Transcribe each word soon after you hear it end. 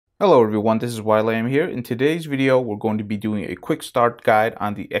Hello everyone, this is Wylam here. In today's video, we're going to be doing a quick start guide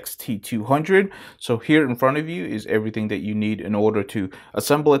on the X-T200. So here in front of you is everything that you need in order to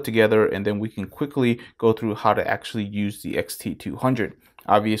assemble it together, and then we can quickly go through how to actually use the X-T200.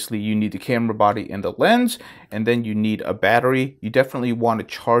 Obviously, you need the camera body and the lens, and then you need a battery. You definitely want to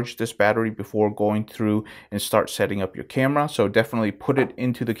charge this battery before going through and start setting up your camera. So definitely put it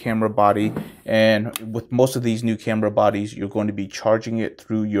into the camera body, and with most of these new camera bodies, you're going to be charging it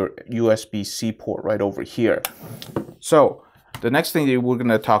through your USB-C port right over here. So the next thing that we're going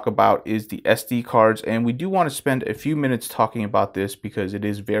to talk about is the SD cards, and we do want to spend a few minutes talking about this because it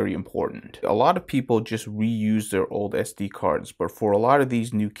is very important. A lot of people just reuse their old SD cards, but for a lot of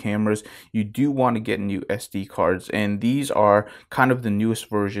these new cameras, you do want to get new SD cards, and these are kind of the newest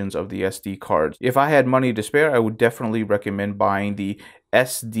versions of the SD cards. If I had money to spare, I would definitely recommend buying the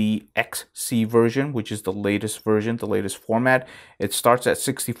SDXC version, which is the latest version, the latest format. It starts at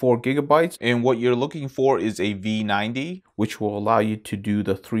 64 gigabytes, and what you're looking for is a V90, which will allow you to do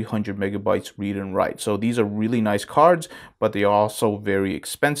the 300 megabytes read and write. So these are really nice cards, but they are also very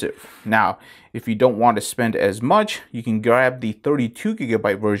expensive. Now, if you don't want to spend as much, you can grab the 32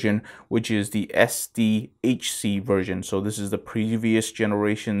 gigabyte version, which is the SDHC version. So this is the previous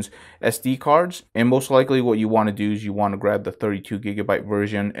generation's SD cards. And most likely what you want to do is you want to grab the 32 gigabyte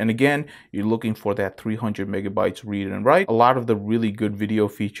version. And again, you're looking for that 300 megabytes read and write. A lot of the really good video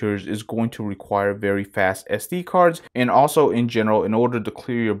features is going to require very fast SD cards. And also in general, in order to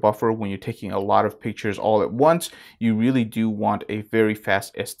clear your buffer when you're taking a lot of pictures all at once, you really do want a very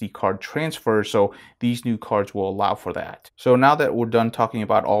fast SD card transfer. So these new cards will allow for that. So now that we're done talking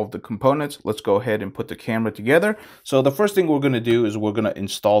about all of the components, let's go ahead and put the camera together. So the first thing we're going to do is we're going to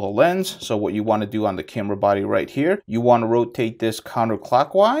install the lens. So what you want to do on the camera body right here, you want to rotate this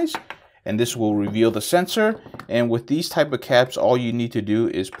counterclockwise, and this will reveal the sensor. And with these type of caps, all you need to do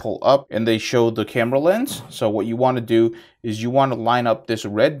is pull up and they show the camera lens. So what you want to do is you want to line up this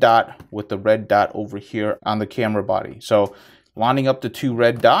red dot with the red dot over here on the camera body. So lining up the two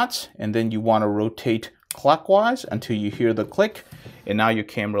red dots, and then you want to rotate clockwise until you hear the click, and now your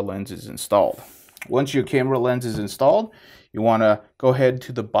camera lens is installed. Once your camera lens is installed, you want to go ahead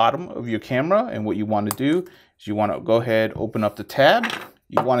to the bottom of your camera, and what you want to do is you want to go ahead, open up the tab.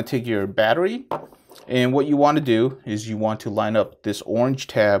 You want to take your battery, and what you want to do is you want to line up this orange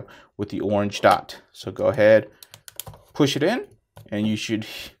tab with the orange dot. So go ahead, push it in, and you should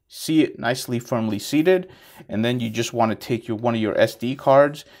see it nicely firmly seated. And then you just want to take one of your SD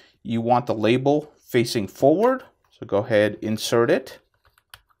cards. You want the label facing forward, so go ahead, insert it.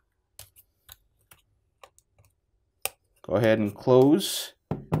 Go ahead and close,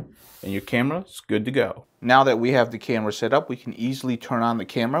 and your camera is good to go. Now that we have the camera set up, we can easily turn on the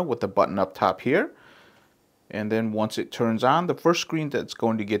camera with the button up top here. And then once it turns on, the first screen that's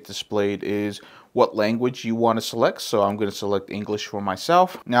going to get displayed is what language you want to select. So I'm going to select English for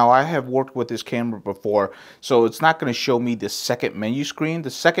myself. Now I have worked with this camera before, so it's not going to show me the second menu screen. The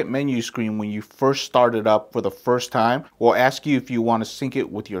second menu screen, when you first start it up for the first time, will ask you if you want to sync it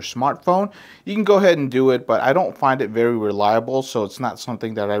with your smartphone. You can go ahead and do it, but I don't find it very reliable, so it's not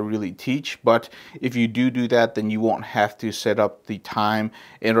something that I really teach. But if you do that, then you won't have to set up the time,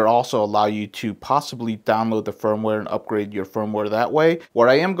 and it'll also allow you to possibly download the firmware and upgrade your firmware that way. What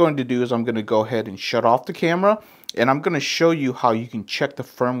I am going to do is I'm going to go ahead and shut off the camera, and I'm going to show you how you can check the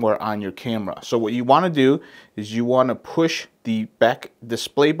firmware on your camera. So what you want to do is you want to push the back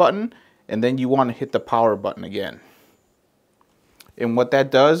display button, and then you want to hit the power button again. And what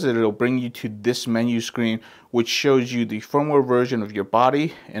that does, it'll bring you to this menu screen, which shows you the firmware version of your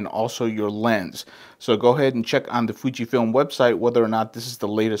body and also your lens. So go ahead and check on the Fujifilm website whether or not this is the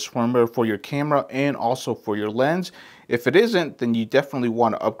latest firmware for your camera and also for your lens. If it isn't, then you definitely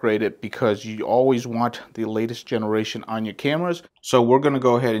want to upgrade it, because you always want the latest generation on your cameras. So we're going to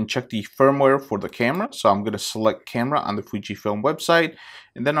go ahead and check the firmware for the camera. So I'm going to select camera on the Fujifilm website,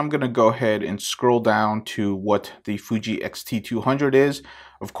 and then I'm going to go ahead and scroll down to what the Fuji X-T200 is.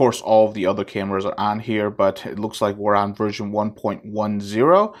 Of course, all of the other cameras are on here, but it looks like we're on version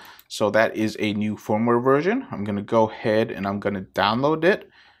 1.10. So that is a new firmware version. I'm going to go ahead and I'm going to download it.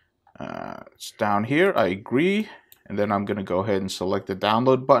 It's down here. I agree. And then I'm going to go ahead and select the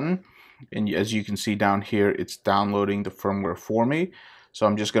download button. And as you can see down here, it's downloading the firmware for me. So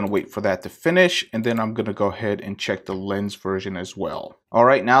I'm just going to wait for that to finish, and then I'm going to go ahead and check the lens version as well. All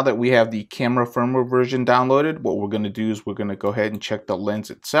right, now that we have the camera firmware version downloaded, what we're going to do is we're going to go ahead and check the lens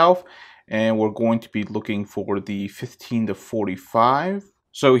itself, and we're going to be looking for the 15-45.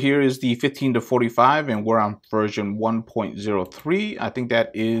 So here is the 15-45, and we're on version 1.03. I think that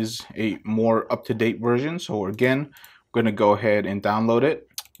is a more up-to-date version. So again, I'm going to go ahead and download it.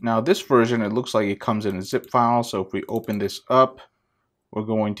 Now this version, it looks like it comes in a zip file. So if we open this up, we're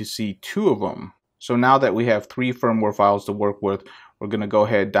going to see two of them. So now that we have three firmware files to work with, we're going to go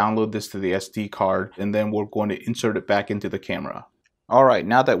ahead, download this to the SD card, and then we're going to insert it back into the camera. All right,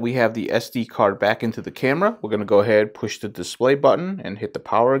 now that we have the SD card back into the camera, we're going to go ahead, push the display button and hit the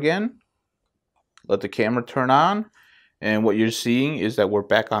power again. Let the camera turn on. And what you're seeing is that we're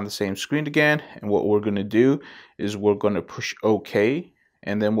back on the same screen again. And what we're going to do is we're going to push OK.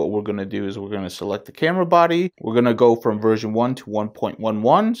 And then what we're going to do is we're going to select the camera body. We're going to go from version 1 to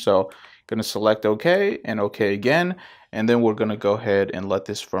 1.11. So going to select OK and OK again. And then we're going to go ahead and let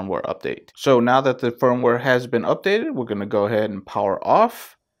this firmware update. So now that the firmware has been updated, we're going to go ahead and power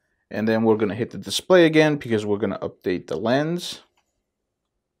off. And then we're going to hit the display again because we're going to update the lens.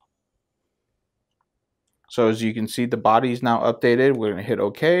 So as you can see, the body is now updated. We're going to hit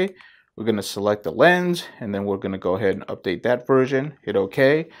OK. We're going to select the lens, and then we're going to go ahead and update that version, hit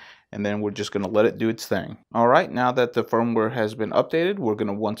OK, and then we're just going to let it do its thing. All right, now that the firmware has been updated, we're going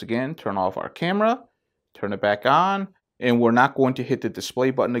to once again turn off our camera, turn it back on, and we're not going to hit the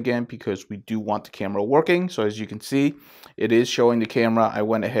display button again because we do want the camera working. So as you can see, it is showing the camera. I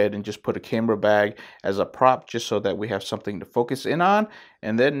went ahead and just put a camera bag as a prop just so that we have something to focus in on.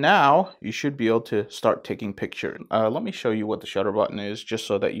 And then now you should be able to start taking pictures. Let me show you what the shutter button is just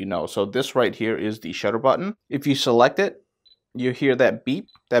so that you know. So this right here is the shutter button. If you select it, you hear that beep.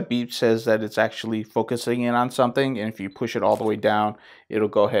 That beep says that it's actually focusing in on something, and if you push it all the way down, it'll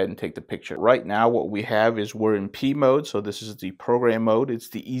go ahead and take the picture. Right now what we have is we're in P mode, so this is the program mode. It's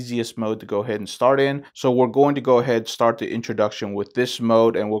the easiest mode to go ahead and start in. So we're going to go ahead, start the introduction with this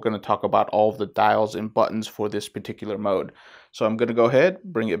mode, and we're going to talk about all of the dials and buttons for this particular mode. So I'm going to go ahead,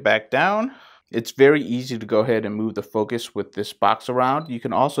 bring it back down. It's very easy to go ahead and move the focus with this box around. You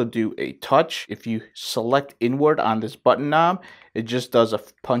can also do a touch. If you select inward on this button knob, it just does a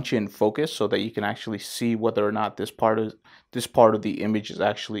punch in focus so that you can actually see whether or not this part of the image is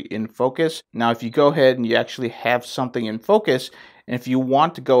actually in focus. Now, if you go ahead and you actually have something in focus, and if you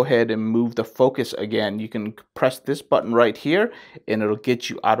want to go ahead and move the focus again, you can press this button right here and it'll get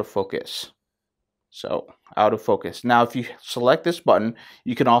you out of focus. So out of focus. Now, if you select this button,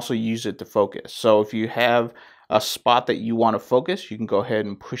 you can also use it to focus. So if you have a spot that you want to focus, you can go ahead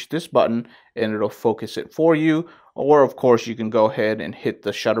and push this button and it'll focus it for you. Or of course, you can go ahead and hit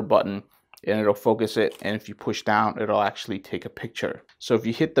the shutter button and it'll focus it. And if you push down, it'll actually take a picture. So if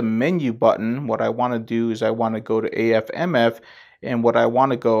you hit the menu button, what I want to do is I want to go to AF/MF, and what I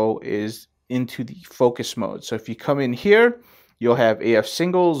want to go is into the focus mode. So if you come in here, you'll have AF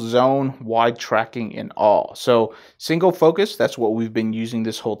single, zone, wide tracking, and all. So single focus, that's what we've been using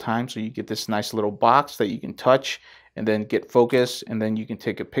this whole time. So you get this nice little box that you can touch and then get focus, and then you can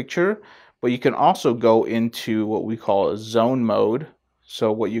take a picture. But you can also go into what we call a zone mode.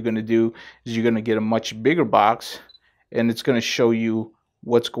 So what you're going to do is you're going to get a much bigger box, and it's going to show you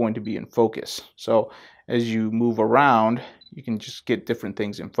what's going to be in focus. So as you move around, you can just get different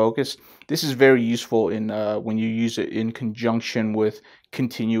things in focus. This is very useful in when you use it in conjunction with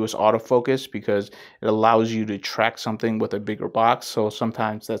continuous autofocus, because it allows you to track something with a bigger box. So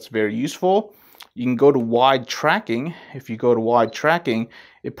sometimes that's very useful. You can go to wide tracking. If you go to wide tracking,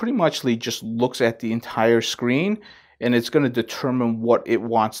 it pretty much just looks at the entire screen, and it's going to determine what it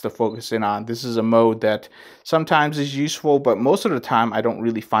wants to focus in on. This is a mode that sometimes is useful, but most of the time I don't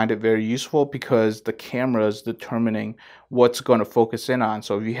really find it very useful because the camera is determining what's going to focus in on.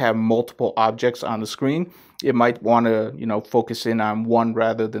 So if you have multiple objects on the screen, it might want to, focus in on one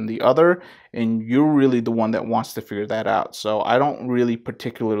rather than the other, and you're really the one that wants to figure that out. So I don't really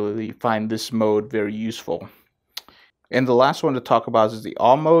particularly find this mode very useful. And the last one to talk about is the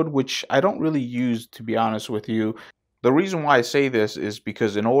all mode, which I don't really use, to be honest with you. The reason why I say this is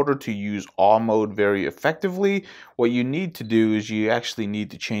because in order to use all mode very effectively, what you need to do is you actually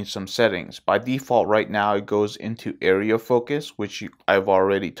need to change some settings. By default right now it goes into area focus, which I've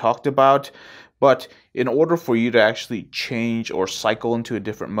already talked about. But in order for you to actually change or cycle into a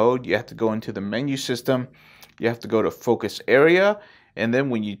different mode, you have to go into the menu system, you have to go to focus area, and then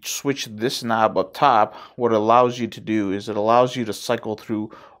when you switch this knob up top, what it allows you to do is it allows you to cycle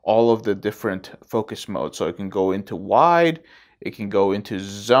through all of the different focus modes. So it can go into wide, it can go into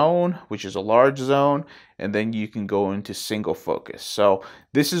zone, which is a large zone, and then you can go into single focus. So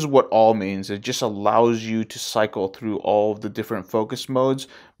this is what all means. It just allows you to cycle through all of the different focus modes.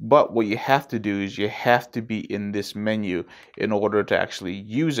 But what you have to do is you have to be in this menu in order to actually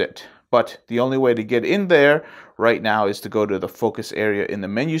use it. But the only way to get in there right now is to go to the focus area in the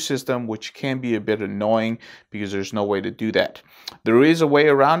menu system, which can be a bit annoying because there's no way to do that. There is a way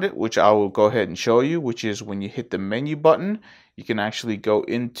around it, which I will go ahead and show you, which is when you hit the menu button, you can actually go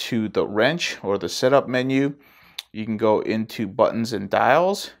into the wrench or the setup menu. You can go into buttons and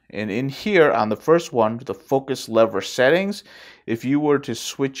dials, and in here on the first one, the focus lever settings, if you were to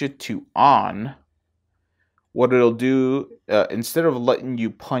switch it to on, what it'll do, instead of letting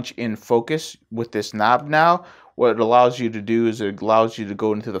you punch in focus with this knob now, what it allows you to do is it allows you to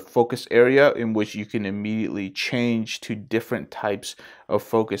go into the focus area in which you can immediately change to different types of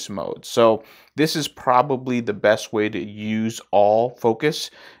focus modes. So this is probably the best way to use all focus,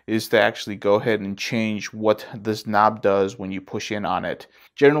 is to actually go ahead and change what this knob does when you push in on it.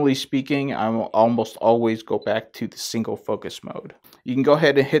 Generally speaking, I will almost always go back to the single focus mode. You can go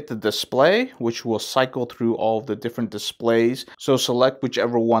ahead and hit the display, which will cycle through all of the different displays. So select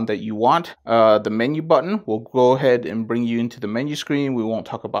whichever one that you want. The menu button will go ahead and bring you into the menu screen. We won't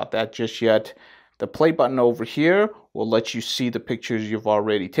talk about that just yet. The play button over here will let you see the pictures you've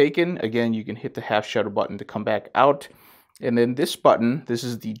already taken. Again, you can hit the half shutter button to come back out. And then this button, this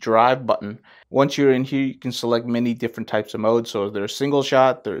is the drive button. Once you're in here, you can select many different types of modes. So there's single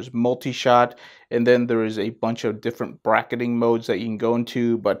shot, there's multi-shot, and then there is a bunch of different bracketing modes that you can go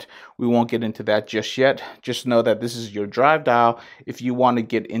into, but we won't get into that just yet. Just know that this is your drive dial if you want to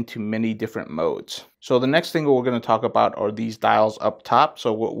get into many different modes. So the next thing we're going to talk about are these dials up top.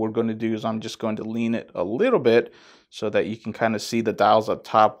 So what we're going to do is I'm just going to lean it a little bit so that you can kind of see the dials up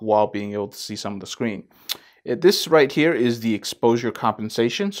top while being able to see some of the screen. This right here is the exposure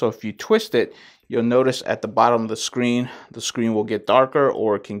compensation. So if you twist it, you'll notice at the bottom of the screen will get darker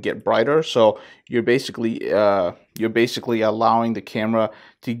or it can get brighter. So you're basically allowing the camera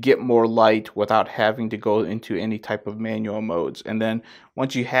to get more light without having to go into any type of manual modes. And then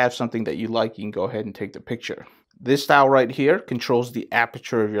once you have something that you like, you can go ahead and take the picture. This dial right here controls the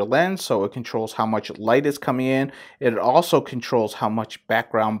aperture of your lens, so it controls how much light is coming in. It also controls how much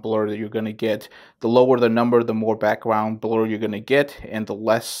background blur that you're going to get. The lower the number, the more background blur you're going to get, and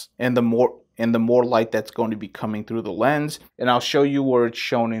the more light that's going to be coming through the lens. And I'll show you where it's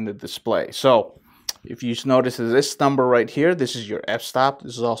shown in the display. So if you notice this number right here, this is your f-stop.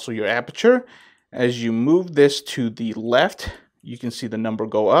 This is also your aperture. As you move this to the left, you can see the number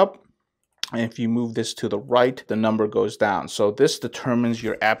go up. And if you move this to the right, the number goes down. So this determines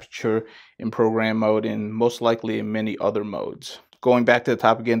your aperture in program mode and most likely in many other modes. Going back to the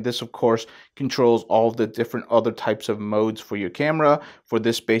top again, this of course controls all of the different other types of modes for your camera. For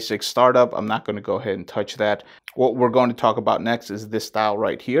this basic startup, I'm not going to go ahead and touch that. What we're going to talk about next is this dial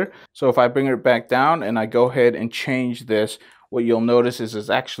right here. So if I bring it back down and I go ahead and change this, what you'll notice is it's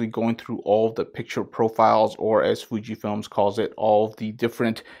actually going through all of the picture profiles, or as Fujifilm calls it, all of the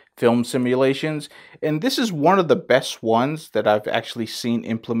different film simulations. And this is one of the best ones that I've actually seen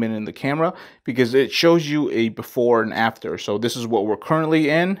implemented in the camera, because it shows you a before and after. So this is what we're currently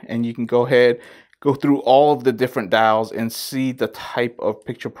in, and you can go ahead, go through all of the different dials and see the type of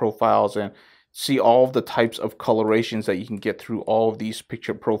picture profiles and see all of the types of colorations that you can get through all of these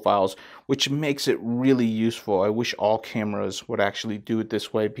picture profiles, which makes it really useful. I wish all cameras would actually do it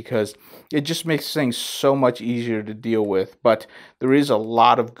this way, because it just makes things so much easier to deal with. But there is a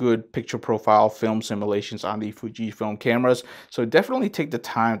lot of good picture profile film simulations on the Fujifilm cameras, so definitely take the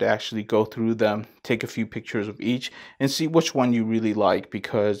time to actually go through them, take a few pictures of each, and see which one you really like,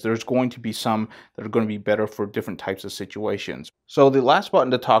 because there's going to be some that are going to be better for different types of situations. So the last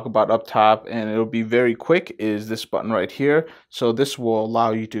button to talk about up top, and it'll be very quick, is this button right here. So this will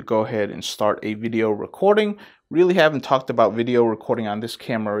allow you to go ahead and start a video recording. Really haven't talked about video recording on this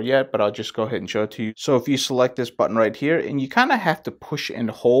camera yet, but I'll just go ahead and show it to you. So if you select this button right here, and you kind of have to push and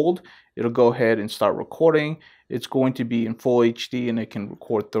hold, it'll go ahead and start recording. It's going to be in full HD, and it can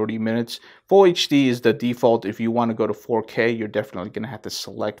record 30 minutes. Full HD is the default. If you want to go to 4K, you're definitely going to have to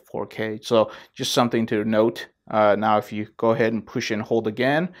select 4K. So just something to note. Now if you go ahead and push and hold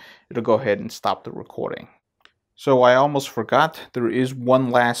again, it'll go ahead and stop the recording. So I almost forgot, there is one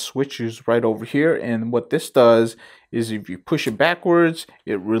last switch is right over here, and what this does is if you push it backwards,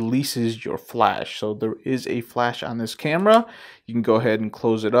 it releases your flash. So there is a flash on this camera. You can go ahead and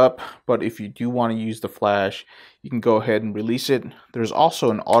close it up, but if you do want to use the flash, you can go ahead and release it. There's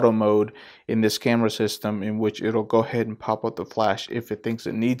also an auto mode in this camera system in which it'll go ahead and pop up the flash if it thinks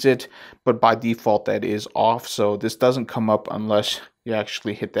it needs it, but by default that is off, so this doesn't come up unless you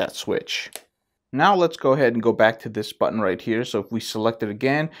actually hit that switch. Now let's go ahead and go back to this button right here. So if we select it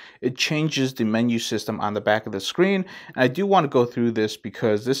again, it changes the menu system on the back of the screen. And I do want to go through this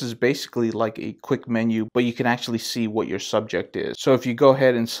because this is basically like a quick menu, but you can actually see what your subject is. So if you go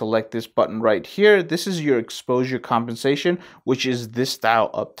ahead and select this button right here, this is your exposure compensation, which is this dial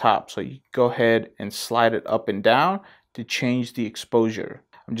up top. So you go ahead and slide it up and down to change the exposure.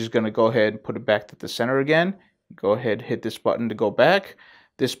 I'm just going to go ahead and put it back to the center again. Go ahead, hit this button to go back.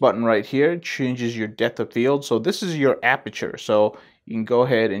 This button right here changes your depth of field. So this is your aperture. So you can go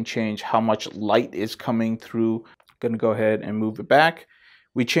ahead and change how much light is coming through. I'm going to go ahead and move it back.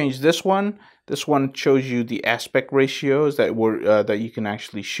 We changed this one. This one shows you the aspect ratios that you can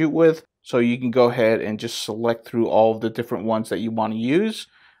actually shoot with. So you can go ahead and just select through all of the different ones that you want to use.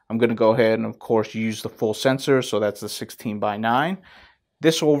 I'm going to go ahead and of course use the full sensor. So that's the 16:9.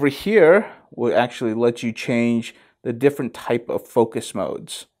 This over here will actually let you change the different type of focus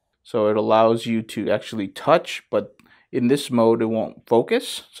modes. So it allows you to actually touch, but in this mode it won't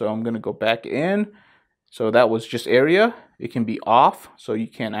focus. So I'm going to go back in. So that was just area. It can be off, so you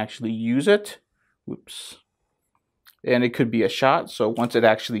can't actually use it. Whoops. And it could be a shot. So once it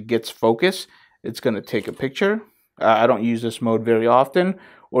actually gets focus, it's going to take a picture. I don't use this mode very often.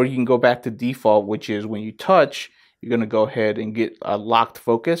 Or you can go back to default, which is when you touch, you're going to go ahead and get a locked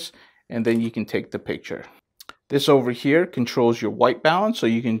focus, and then you can take the picture. This over here controls your white balance, so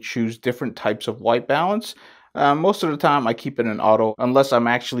you can choose different types of white balance. Most of the time I keep it in auto, unless I'm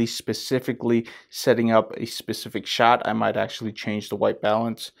actually specifically setting up a specific shot. I might actually change the white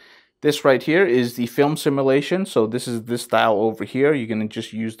balance. This right here is the film simulation. So this is this dial over here. You're going to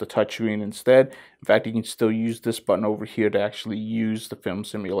just use the touchscreen instead. In fact, you can still use this button over here to actually use the film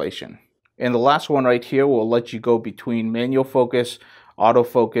simulation. And the last one right here will let you go between manual focus,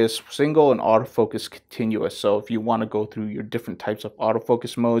 autofocus single, and autofocus continuous. So if you want to go through your different types of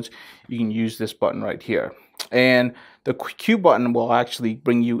autofocus modes, you can use this button right here. And the Q button will actually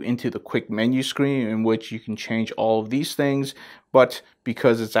bring you into the quick menu screen in which you can change all of these things. But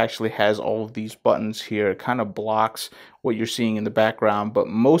because it actually has all of these buttons here, it kind of blocks what you're seeing in the background. But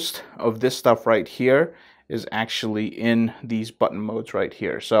most of this stuff right here is actually in these button modes right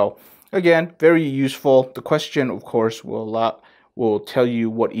here. So again, very useful. The question, of course, will tell you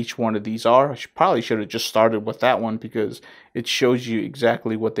what each one of these are. Probably should have just started with that one because it shows you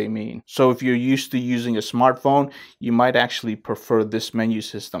exactly what they mean. So if you're used to using a smartphone, you might actually prefer this menu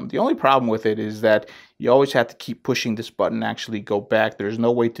system. The only problem with it is that you always have to keep pushing this button, actually go back. There's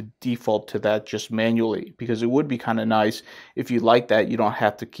no way to default to that just manually, because it would be kind of nice if you like that. You don't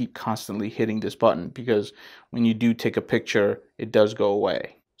have to keep constantly hitting this button, because when you do take a picture, it does go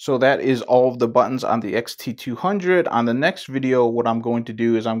away. So that is all of the buttons on the X-T200. On the next video, what I'm going to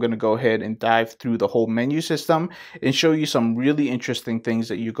do is I'm going to go ahead and dive through the whole menu system and show you some really interesting things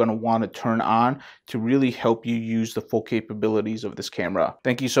that you're going to want to turn on to really help you use the full capabilities of this camera.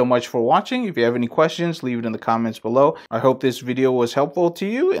 Thank you so much for watching. If you have any questions, leave it in the comments below. I hope this video was helpful to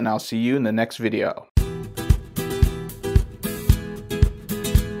you, and I'll see you in the next video.